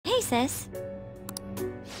sis.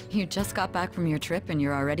 You just got back from your trip and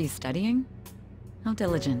you're already studying? How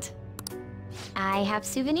diligent. I have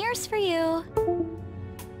souvenirs for you.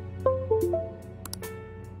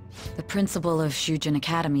 The principal of Shujin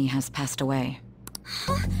Academy has passed away.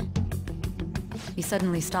 Huh? He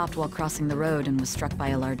suddenly stopped while crossing the road and was struck by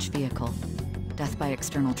a large vehicle. Death by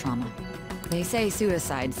external trauma. They say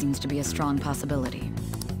suicide seems to be a strong possibility.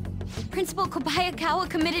 Principal Kobayakawa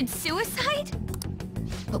committed suicide?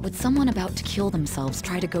 But would someone about to kill themselves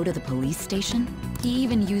try to go to the police station? He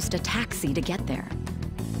even used a taxi to get there.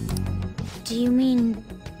 Do you mean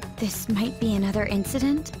this might be another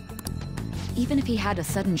incident? Even if he had a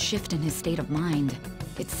sudden shift in his state of mind,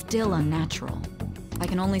 it's still unnatural. I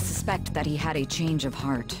can only suspect that he had a change of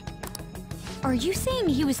heart. Are you saying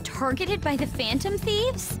he was targeted by the Phantom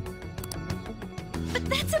Thieves? But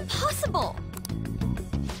that's impossible!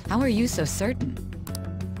 How are you so certain?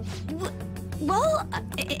 Well,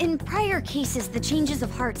 in prior cases, the changes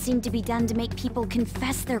of heart seem to be done to make people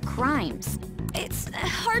confess their crimes. It's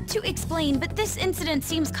hard to explain, but this incident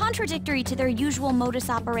seems contradictory to their usual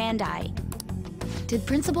modus operandi. Did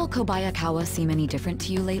Principal Kobayakawa seem any different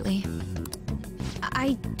to you lately?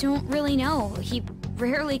 I don't really know. He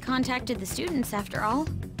rarely contacted the students, after all.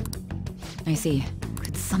 I see.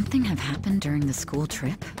 Could something have happened during the school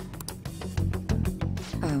trip?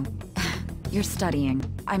 Oh, you're studying.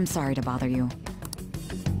 I'm sorry to bother you.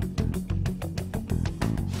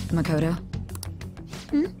 Makoto?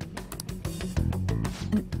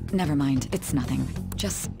 Never mind, it's nothing.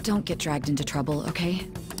 Just don't get dragged into trouble, okay?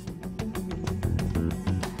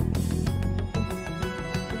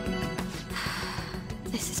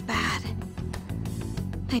 This is bad.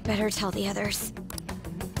 I better tell the others.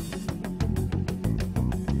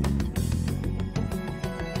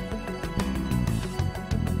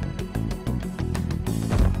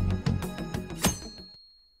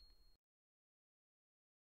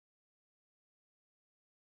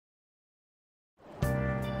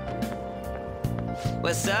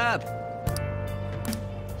 What's up?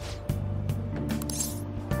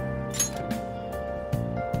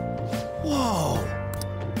 Whoa!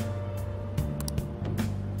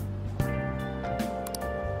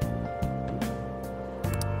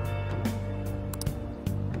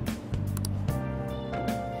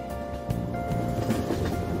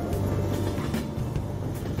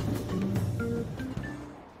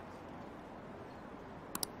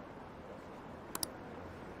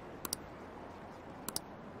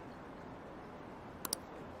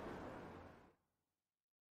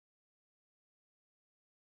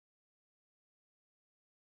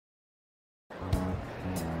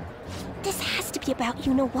 This has to be about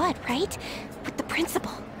you-know-what, right? With the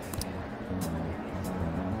principal.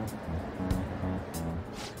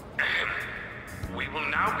 We will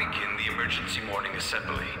now begin the emergency morning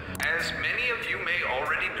assembly. As many of you may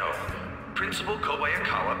already know, Principal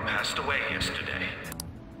Kobayakawa passed away yesterday.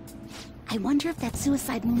 I wonder if that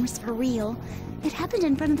suicide rumor's for real. It happened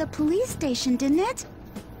in front of the police station, didn't it?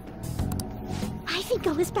 I think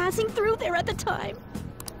I was passing through there at the time.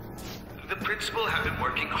 The principal had been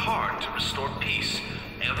working hard to restore peace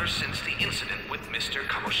ever since the incident with Mr.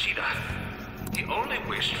 Kamoshida. He only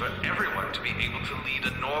wished for everyone to be able to lead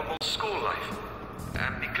a normal school life.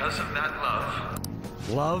 And because of that love...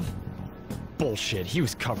 Love? Bullshit, he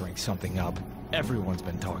was covering something up. Everyone's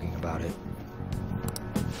been talking about it.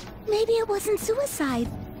 Maybe it wasn't suicide.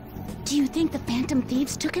 Do you think the Phantom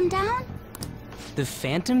Thieves took him down? The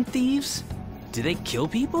Phantom Thieves? Do they kill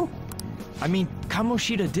people? I mean,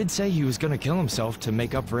 Kamoshida did say he was gonna kill himself to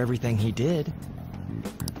make up for everything he did.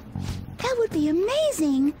 That would be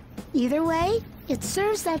amazing! Either way, it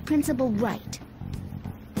serves that principal right.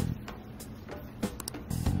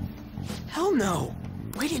 Hell no!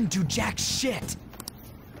 We didn't do jack shit!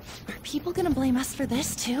 Are people gonna blame us for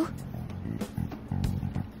this, too?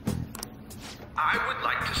 I would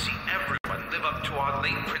like to see everyone live up to our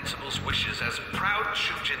late principal's wishes as proud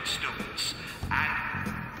Shujin students, and...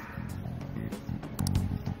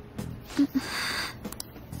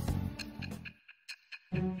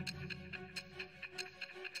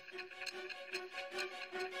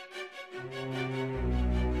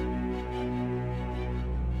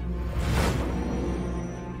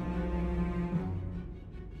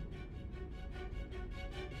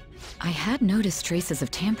 I had noticed traces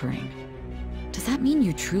of tampering. Does that mean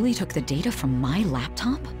you truly took the data from my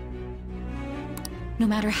laptop? No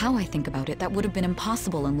matter how I think about it, that would have been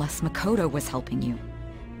impossible unless Makoto was helping you.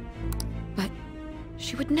 But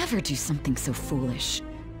she would never do something so foolish.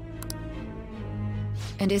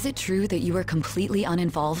 And is it true that you were completely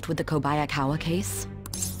uninvolved with the Kobayakawa case?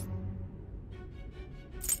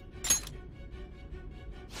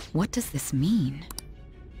 What does this mean?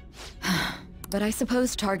 But I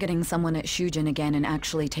suppose targeting someone at Shujin again and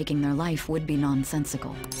actually taking their life would be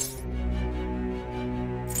nonsensical.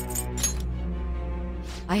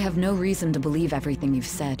 I have no reason to believe everything you've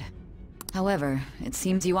said. However, it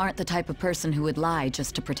seems you aren't the type of person who would lie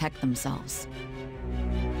just to protect themselves.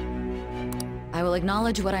 I will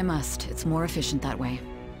acknowledge what I must. It's more efficient that way.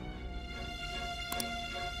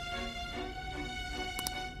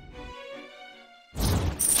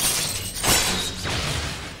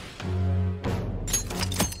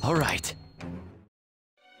 All right.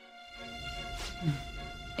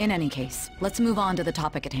 In any case, let's move on to the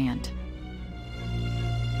topic at hand.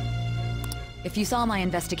 If you saw my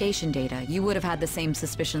investigation data, you would have had the same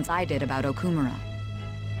suspicions I did about Okumura.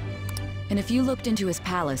 And if you looked into his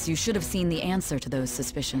palace, you should have seen the answer to those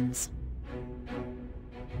suspicions.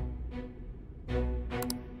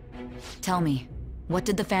 Tell me, what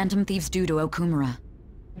did the Phantom Thieves do to Okumura?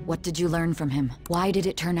 What did you learn from him? Why did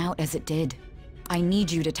it turn out as it did? I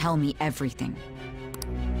need you to tell me everything.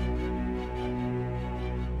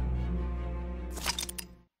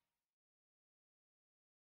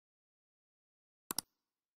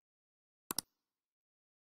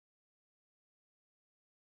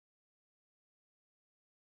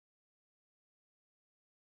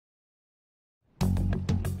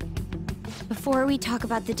 Before we talk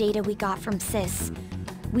about the data we got from Sis,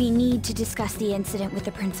 we need to discuss the incident with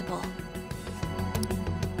the principal.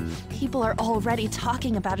 People are already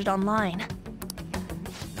talking about it online.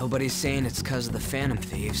 Nobody's saying it's because of the Phantom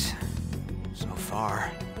Thieves. So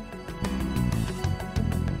far.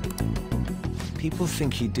 People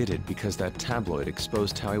think he did it because that tabloid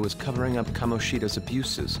exposed how he was covering up Kamoshida's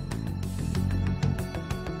abuses.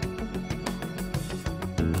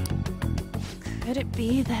 Could it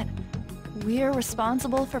be that we're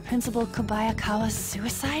responsible for Principal Kobayakawa's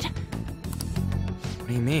suicide? What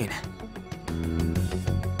do you mean?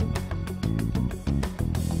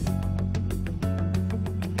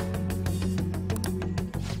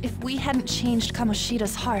 If we hadn't changed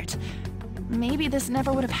Kamoshida's heart, maybe this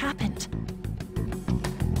never would have happened.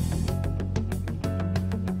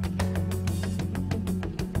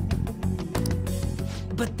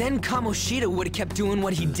 But then Kamoshida would have kept doing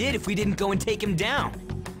what he did if we didn't go and take him down.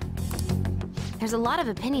 There's a lot of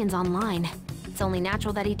opinions online. It's only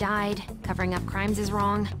natural that he died. Covering up crimes is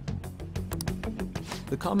wrong.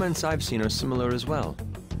 The comments I've seen are similar as well.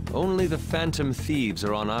 Only the Phantom Thieves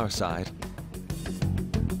are on our side.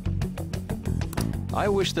 I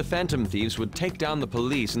wish the Phantom Thieves would take down the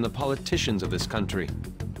police and the politicians of this country.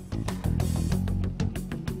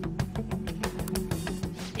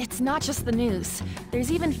 It's not just the news.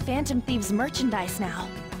 There's even Phantom Thieves merchandise now.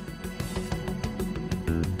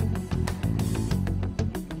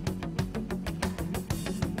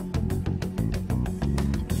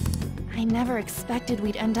 I never expected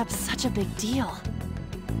we'd end up such a big deal.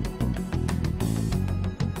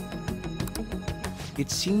 It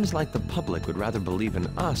seems like the public would rather believe in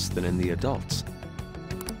us than in the adults.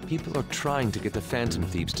 People are trying to get the Phantom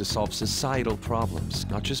Thieves to solve societal problems,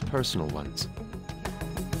 not just personal ones.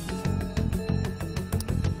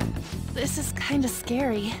 This is kinda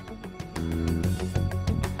scary.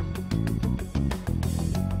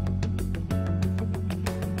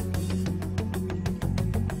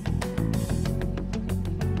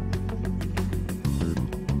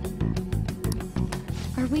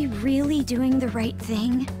 Are we really doing the right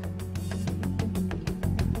thing?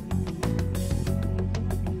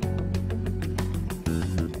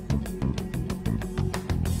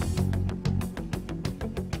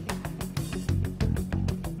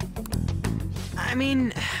 I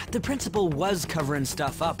mean, the principal was covering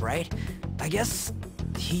stuff up, right? I guess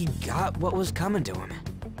he got what was coming to him.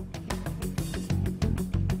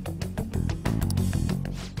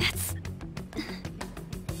 That's...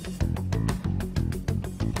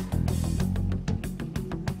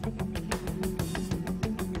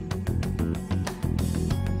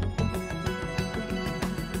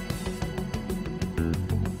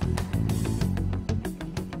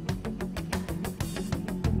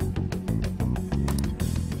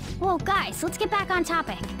 Whoa, guys, let's get back on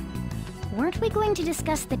topic. Weren't we going to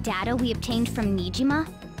discuss the data we obtained from Nijima?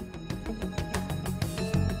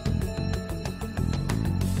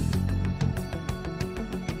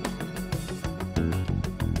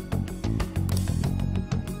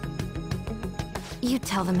 You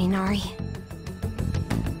tell them, Inari.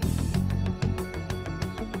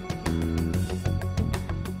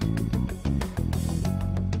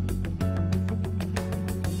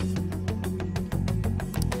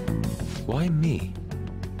 Why me?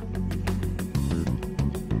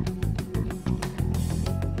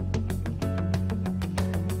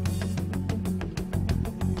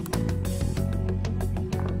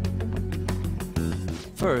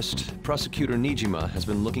 First, Prosecutor Nijima has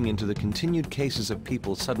been looking into the continued cases of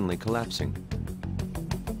people suddenly collapsing.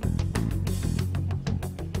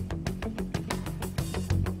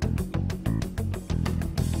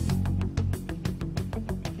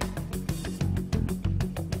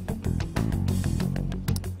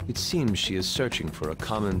 It seems she is searching for a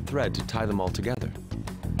common thread to tie them all together.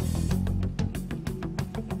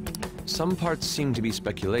 Some parts seem to be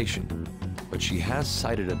speculation, but she has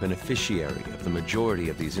cited a beneficiary of the majority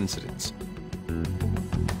of these incidents.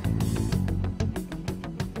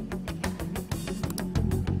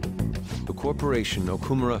 The corporation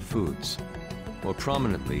Okumura Foods, more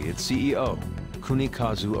prominently its CEO,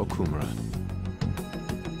 Kunikazu Okumura.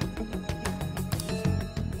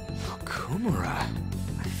 Okumura?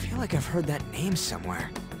 I feel like I've heard that name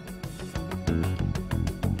somewhere.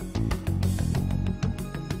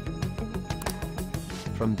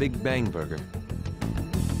 From Big Bang Burger.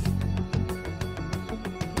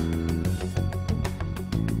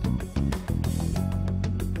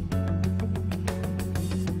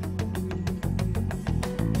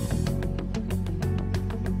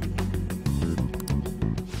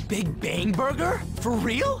 Big Bang Burger? For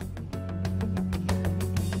real?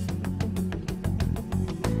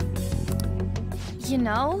 You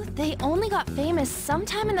know, they only got famous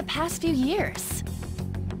sometime in the past few years.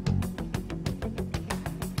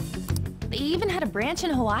 They even had a branch in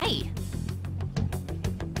Hawaii.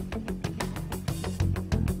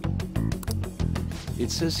 It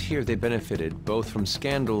says here they benefited both from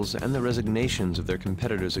scandals and the resignations of their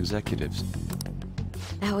competitors' executives.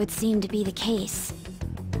 That would seem to be the case.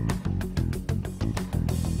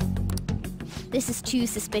 This is too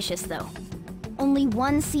suspicious, though. Only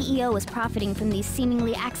one CEO is profiting from these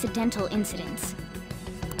seemingly accidental incidents.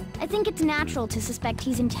 I think it's natural to suspect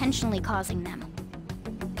he's intentionally causing them.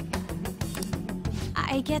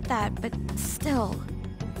 I get that, but still.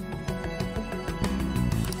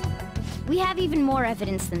 We have even more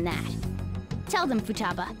evidence than that. Tell them,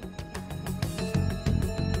 Futaba.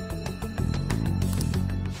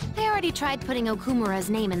 They already tried putting Okumura's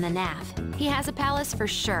name in the nav. He has a palace for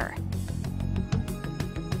sure.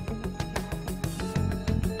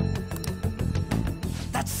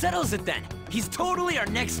 That settles it then. He's totally our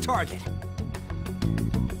next target.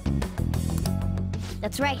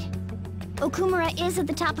 That's right. Okumura is at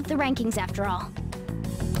the top of the rankings after all.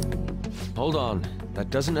 Hold on. That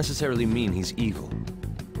doesn't necessarily mean he's evil.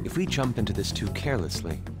 If we jump into this too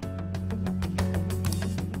carelessly.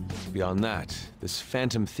 Beyond that, this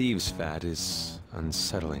Phantom Thieves fad is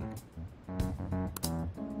unsettling.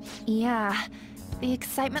 Yeah, the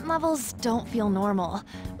excitement levels don't feel normal.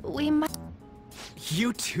 We might...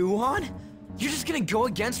 You too, On? You're just gonna go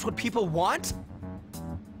against what people want?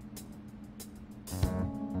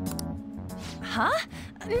 Huh?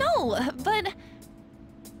 No, but...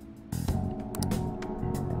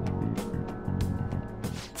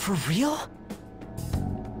 For real?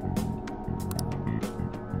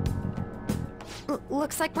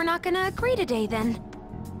 Looks like we're not gonna agree today, then.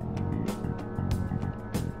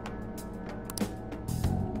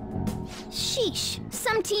 Sheesh,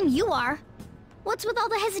 some team you are. What's with all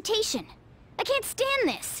the hesitation? I can't stand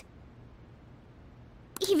this.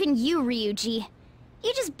 Even you, Ryuji.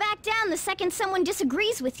 You just back down the second someone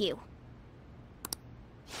disagrees with you.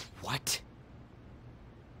 What?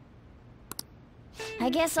 I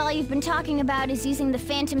guess all you've been talking about is using the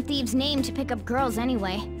Phantom Thieves' name to pick up girls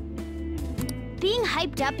anyway. Being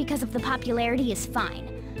hyped up because of the popularity is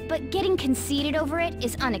fine, but getting conceited over it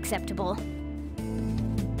is unacceptable.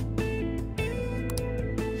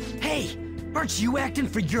 Hey! Aren't you acting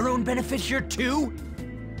for your own benefit here too?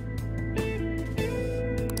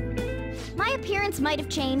 My appearance might have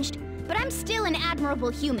changed, but I'm still an admirable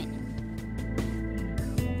human.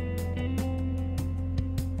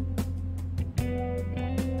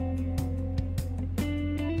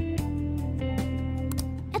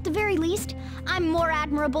 At the very least, I'm more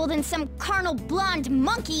admirable than some carnal blonde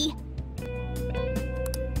monkey!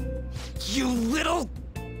 You little...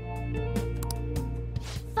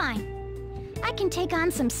 Fine. I can take on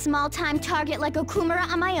some small-time target like Okumura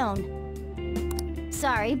on my own.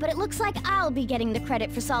 Sorry, but it looks like I'll be getting the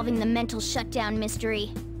credit for solving the mental shutdown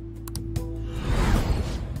mystery.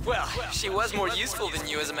 Well, she was more useful than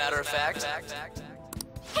you, as a matter of fact.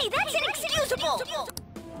 Hey, that's inexcusable!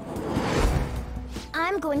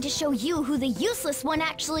 I'm going to show you who the useless one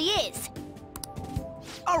actually is.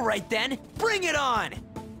 Alright then, bring it on!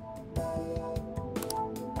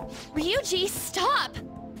 Ryuji, stop!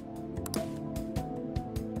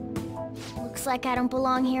 Looks like I don't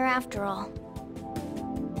belong here after all.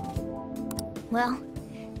 Well,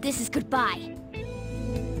 this is goodbye.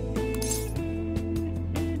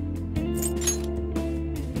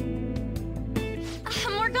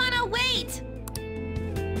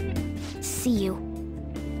 see you.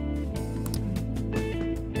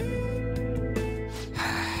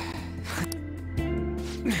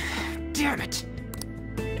 Damn it!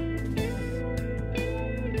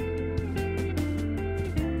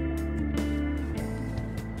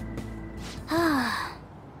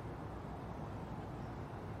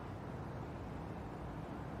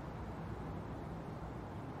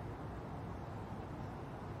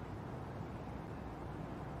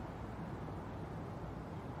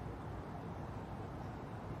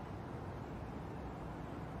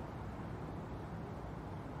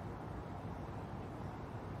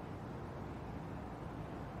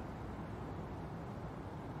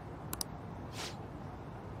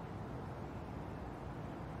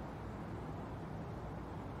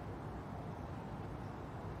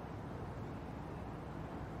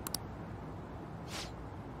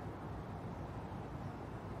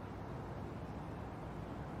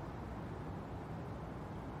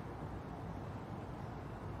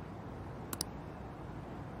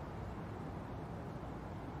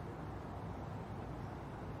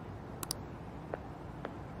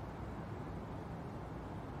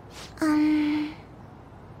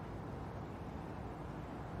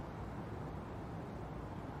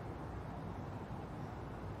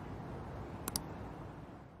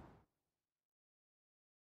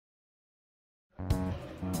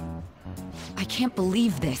 I can't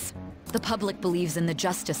believe this. The public believes in the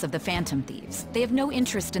justice of the Phantom Thieves. They have no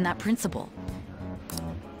interest in that principle.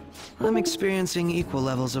 I'm experiencing equal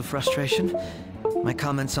levels of frustration. My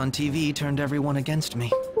comments on TV turned everyone against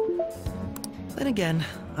me. Then again,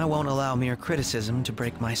 I won't allow mere criticism to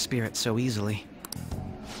break my spirit so easily.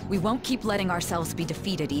 We won't keep letting ourselves be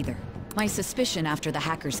defeated either. My suspicion after the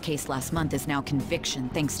hacker's case last month is now conviction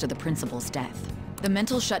thanks to the principal's death. The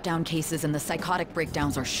mental shutdown cases and the psychotic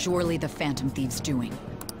breakdowns are surely the Phantom Thieves' doing.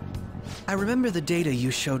 I remember the data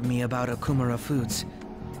you showed me about Okumura Foods.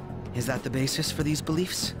 Is that the basis for these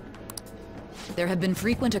beliefs? There have been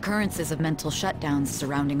frequent occurrences of mental shutdowns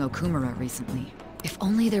surrounding Okumura recently. If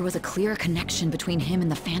only there was a clear connection between him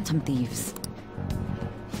and the Phantom Thieves.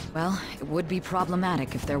 Well, it would be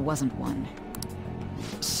problematic if there wasn't one.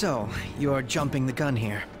 So, you're jumping the gun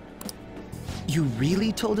here. You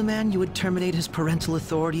really told a man you would terminate his parental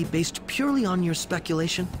authority based purely on your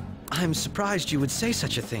speculation? I'm surprised you would say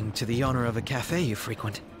such a thing to the owner of a cafe you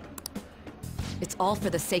frequent. It's all for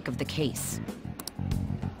the sake of the case.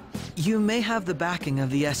 You may have the backing of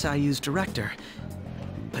the SIU's director,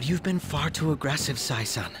 but you've been far too aggressive,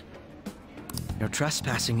 Sai-san. You're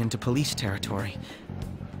trespassing into police territory.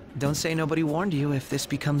 Don't say nobody warned you if this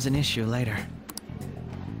becomes an issue later.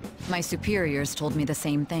 My superiors told me the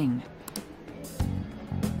same thing.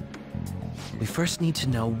 We first need to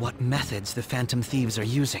know what methods the Phantom Thieves are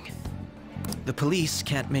using. The police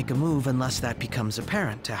can't make a move unless that becomes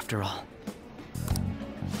apparent, after all.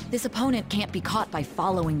 This opponent can't be caught by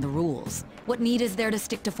following the rules. What need is there to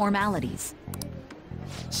stick to formalities?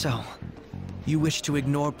 So, you wish to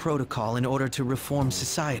ignore protocol in order to reform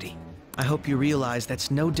society. I hope you realize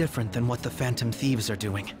that's no different than what the Phantom Thieves are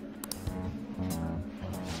doing.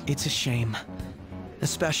 It's a shame.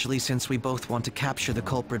 Especially since we both want to capture the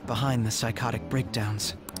culprit behind the psychotic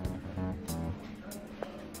breakdowns.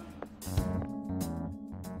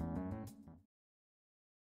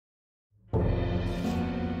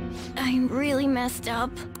 I'm really messed up.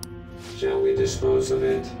 Shall we dispose of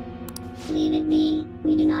it? Leave it be.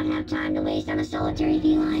 We do not have time to waste on a solitary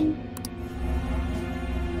feline.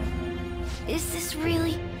 Is this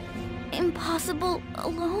really impossible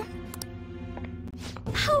alone?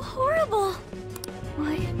 How horrible!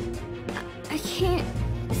 Why, I can't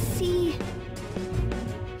see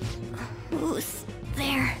who's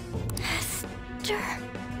there. Hester.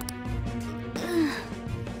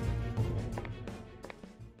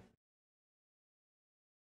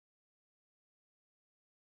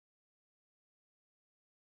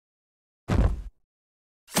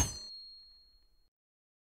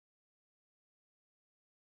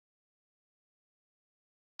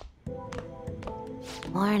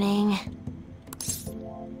 Morning.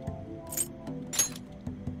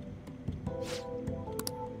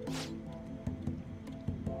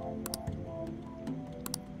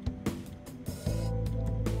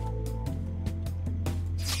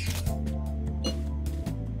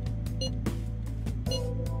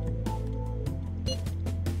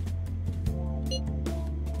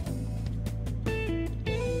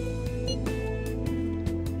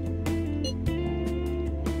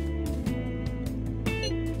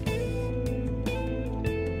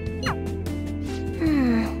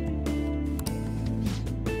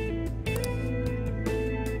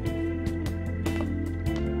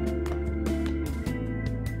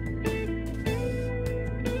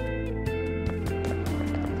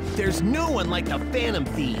 There's no one like the Phantom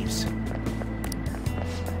Thieves.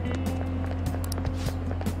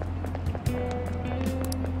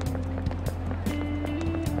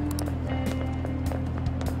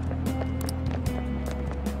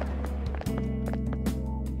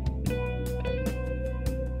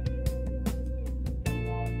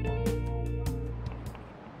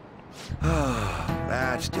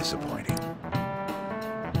 That's disappointing.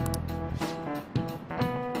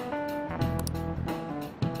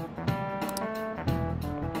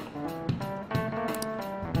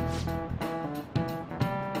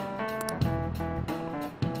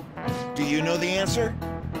 Do you know the answer?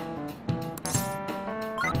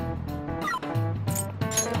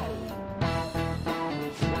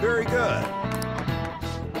 Very good.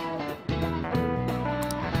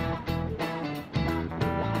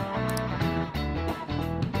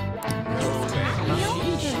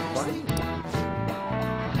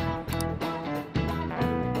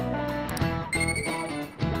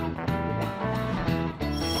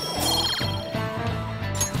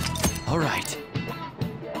 All right.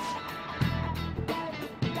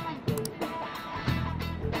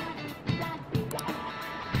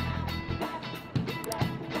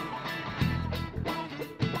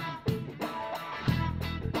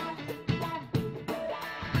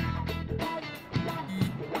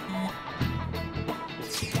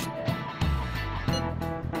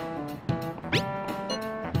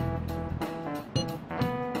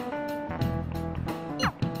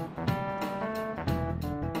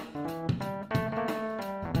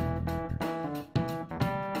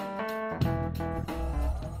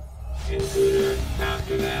 Intruder,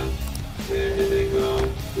 after them. Where did they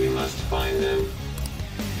go? We must find them.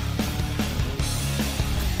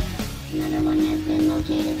 Another one has been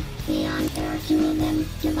located. Beyond, there are 2 of them.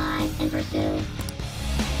 Survive and pursue.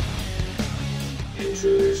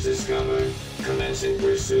 Intruders discovered. Commencing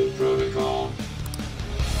pursuit protocol.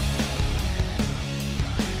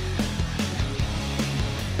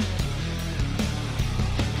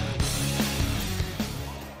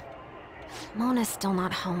 Mona's still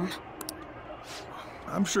not home.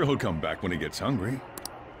 I'm sure he'll come back when he gets hungry.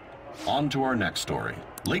 On to our next story.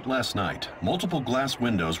 Late last night, multiple glass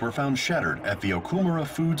windows were found shattered at the Okumura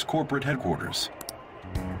Foods corporate headquarters.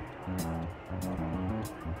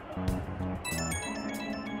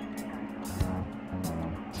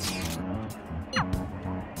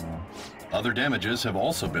 Other damages have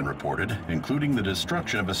also been reported, including the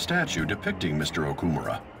destruction of a statue depicting Mr.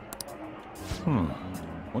 Okumura.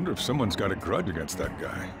 Wonder if someone's got a grudge against that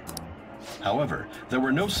guy. However, there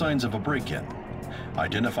were no signs of a break-in.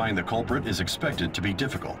 Identifying the culprit is expected to be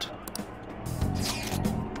difficult.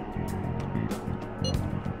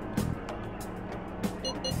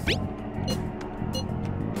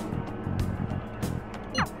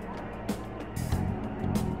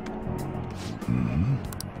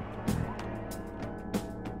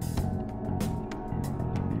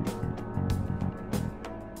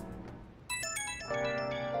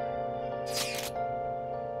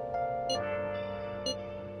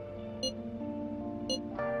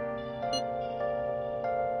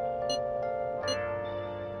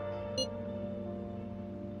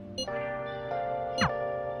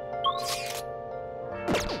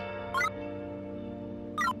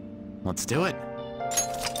 Let's do it.